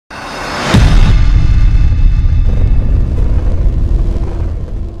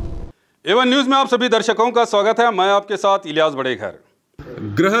Avon news में आप सभी दर्शकों का स्वागत है। मैं आपके साथ इलियास बड़ेघर।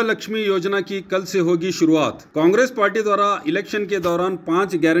 गृह लक्ष्मी योजना की कल से होगी शुरुआत। कांग्रेस पार्टी द्वारा इलेक्शन के दौरान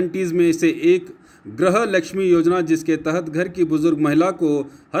 5 गारंटीज में से एक गृह लक्ष्मी योजना, जिसके तहत घर की बुजुर्ग महिला को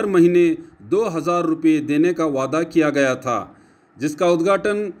हर महीने 2,000 रुपये देने का वादा किया गया था, जिसका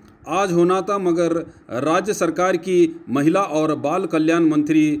उद्घाटन आज होना था, मगर राज्य सरकार की महिला और बाल कल्याण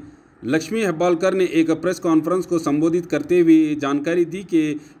मंत्री लक्ष्मी हेब्बालकर ने एक प्रेस कॉन्फ्रेंस को संबोधित करते हुए जानकारी दी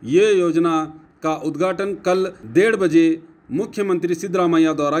कि ये योजना का उद्घाटन कल 1:30 बजे मुख्यमंत्री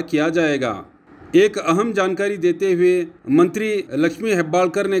सिद्धरामैया द्वारा किया जाएगा। एक अहम जानकारी देते हुए मंत्री लक्ष्मी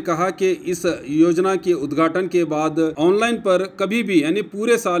हेब्बालकर ने कहा कि इस योजना के उद्घाटन के बाद ऑनलाइन पर कभी भी, यानी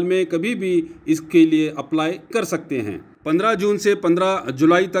पूरे साल में कभी भी इसके लिए अप्लाई कर सकते हैं। 15 जून से 15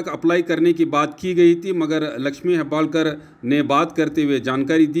 जुलाई तक अप्लाई करने की बात की गई थी, मगर लक्ष्मी हेब्बालकर ने बात करते हुए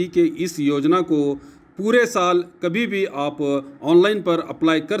जानकारी दी कि इस योजना को पूरे साल कभी भी आप ऑनलाइन पर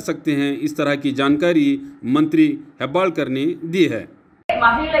अप्लाई कर सकते हैं। इस तरह की जानकारी मंत्री हेब्बालकर ने दी है।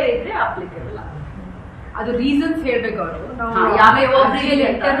 ಅದು ರೀಸನ್ಸ್ ಹೇಳಬೇಕು ಅವರು ಯಾವ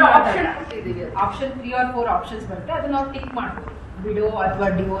ಆಪ್ಷನ್ 3 or 4 ಆಪ್ಷನ್ಸ್ ಬರುತ್ತೆ, ಅದನ್ನ ನಾವು ಟಿಕ್ ಮಾಡಬಹುದು, ವಿಡೋ ಅಥವಾ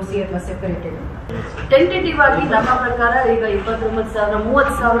ಡಿವೋರ್ಸಿ ಅಥವಾ ಸೆಪರೇಟೆಡ್. ಟೆಂಟೇಟಿವ್ ಆಗಿ ನಮ್ಮ ಪ್ರಕಾರ ಈಗ 29,000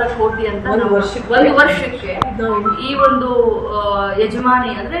 30,000 ಕೋಟಿ ಅಂತ ಒಂದು ವರ್ಷಕ್ಕೆ ಈ ಒಂದು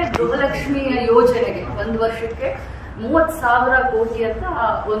ಯಜಮಾನಿ ಅಂದ್ರೆ ಗೃಹಲಕ್ಷ್ಮಿ ಯೋಜನೆಗೆ ಒಂದು ವರ್ಷಕ್ಕೆ 30,000 ಕೋಟಿ ಅಂತ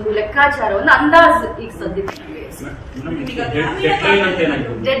ಒಂದು ಲೆಕ್ಕಾಚಾರವನ್ನು ಅಂದಾಜು ಈಗ ಸದ್ಯಕ್ಕೆ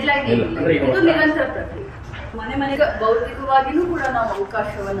ಡೆಡ್ಲೈನ್ ಇದು ನಿರಂತರ ಪ್ರಕ್ರಿಯೆ. ಮನೆ ಮನೆಗೆ ಭೌತಿಕವಾಗಿನೂ ಕೂಡ ನಾವು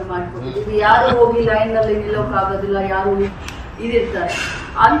ಅವಕಾಶವನ್ನ ಮಾಡಿಕೊಟ್ಟಿದ್ದೀವಿ. ಯಾರು ಹೋಗಿ ಲೈನ್ ನಲ್ಲಿ ನಿಲ್ಲೋಕ್ಕಾಗೋದಿಲ್ಲ, ಯಾರು ಇದಿರ್ತಾರೆ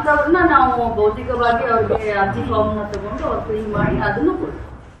ಅಂತವ್ರನ್ನ ನಾವು ಭೌತಿಕವಾಗಿ ಅವ್ರಿಗೆ ಅರ್ಜಿ ಫಾರ್ಮ್ ನ ತಗೊಂಡು ಅವ್ರು ಫಿಲ್ ಮಾಡಿ ಅದನ್ನು ಕೊಡ್ತೀವಿ.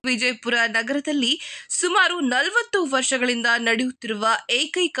 ವಿಜಯಪುರ ನಗರದಲ್ಲಿ ಸುಮಾರು 40 ವರ್ಷಗಳಿಂದ ನಡೆಯುತ್ತಿರುವ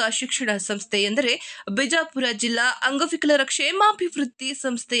ಏಕೈಕ ಶಿಕ್ಷಣ ಸಂಸ್ಥೆ ಎಂದರೆ ಬಿಜಾಪುರ ಜಿಲ್ಲಾ ಅಂಗವಿಕಲರ ಕ್ಷೇಮಾಭಿವೃದ್ಧಿ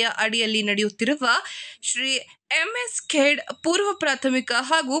ಸಂಸ್ಥೆಯ ಅಡಿಯಲ್ಲಿ ನಡೆಯುತ್ತಿರುವ ಶ್ರೀ MS ಖೇಡ್ ಪೂರ್ವ ಪ್ರಾಥಮಿಕ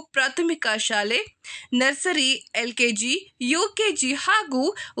ಹಾಗೂ ಪ್ರಾಥಮಿಕ ಶಾಲೆ, ನರ್ಸರಿ, LKG, UKG ಹಾಗೂ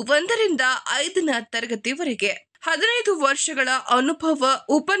 1ರಿಂದ 5ನೇ ತರಗತಿವರೆಗೆ 15 ವರ್ಷಗಳ ಅನುಭವ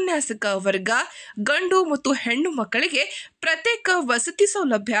ಉಪನ್ಯಾಸಕ ವರ್ಗ, ಗಂಡು ಮತ್ತು ಹೆಣ್ಣು ಮಕ್ಕಳಿಗೆ ಪ್ರತ್ಯೇಕ ವಸತಿ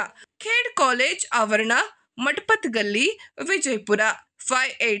ಸೌಲಭ್ಯ. ಖೇಡ್ ಕಾಲೇಜ್ ಆವರಣ, ಮಠಪತ್ ಗಲ್ಲಿ, ವಿಜಯಪುರ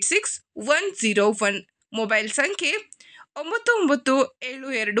 586101. ಮೊಬೈಲ್ ಸಂಖ್ಯೆ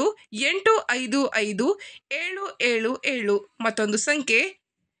 9972855777. ಮತ್ತೊಂದು ಸಂಖ್ಯೆ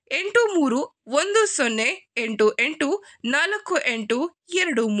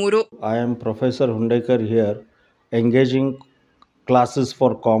 8310884823. I am Professor Hundekar here, engaging classes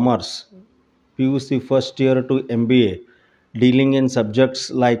for commerce, PUC first year to MBA, dealing in subjects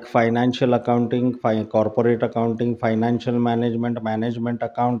like financial accounting, corporate accounting, financial management, management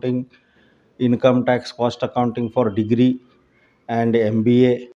accounting, income tax, cost accounting for degree and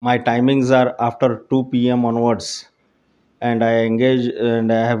MBA. My timings are after 2 p.m. onwards, and I engage and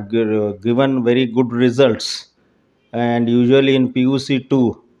I have given very good results. And usually in PUC 2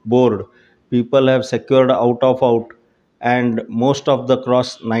 board, people have secured out and most of the cross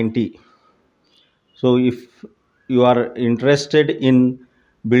 90. So if you are interested in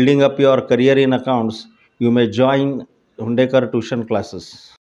building up your career in accounts, you may join Hundekar tuition classes.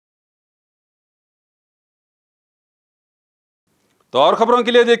 तो और खबरों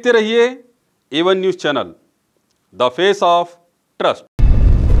के लिए देखते रहिए A1 news channel, the face of trust.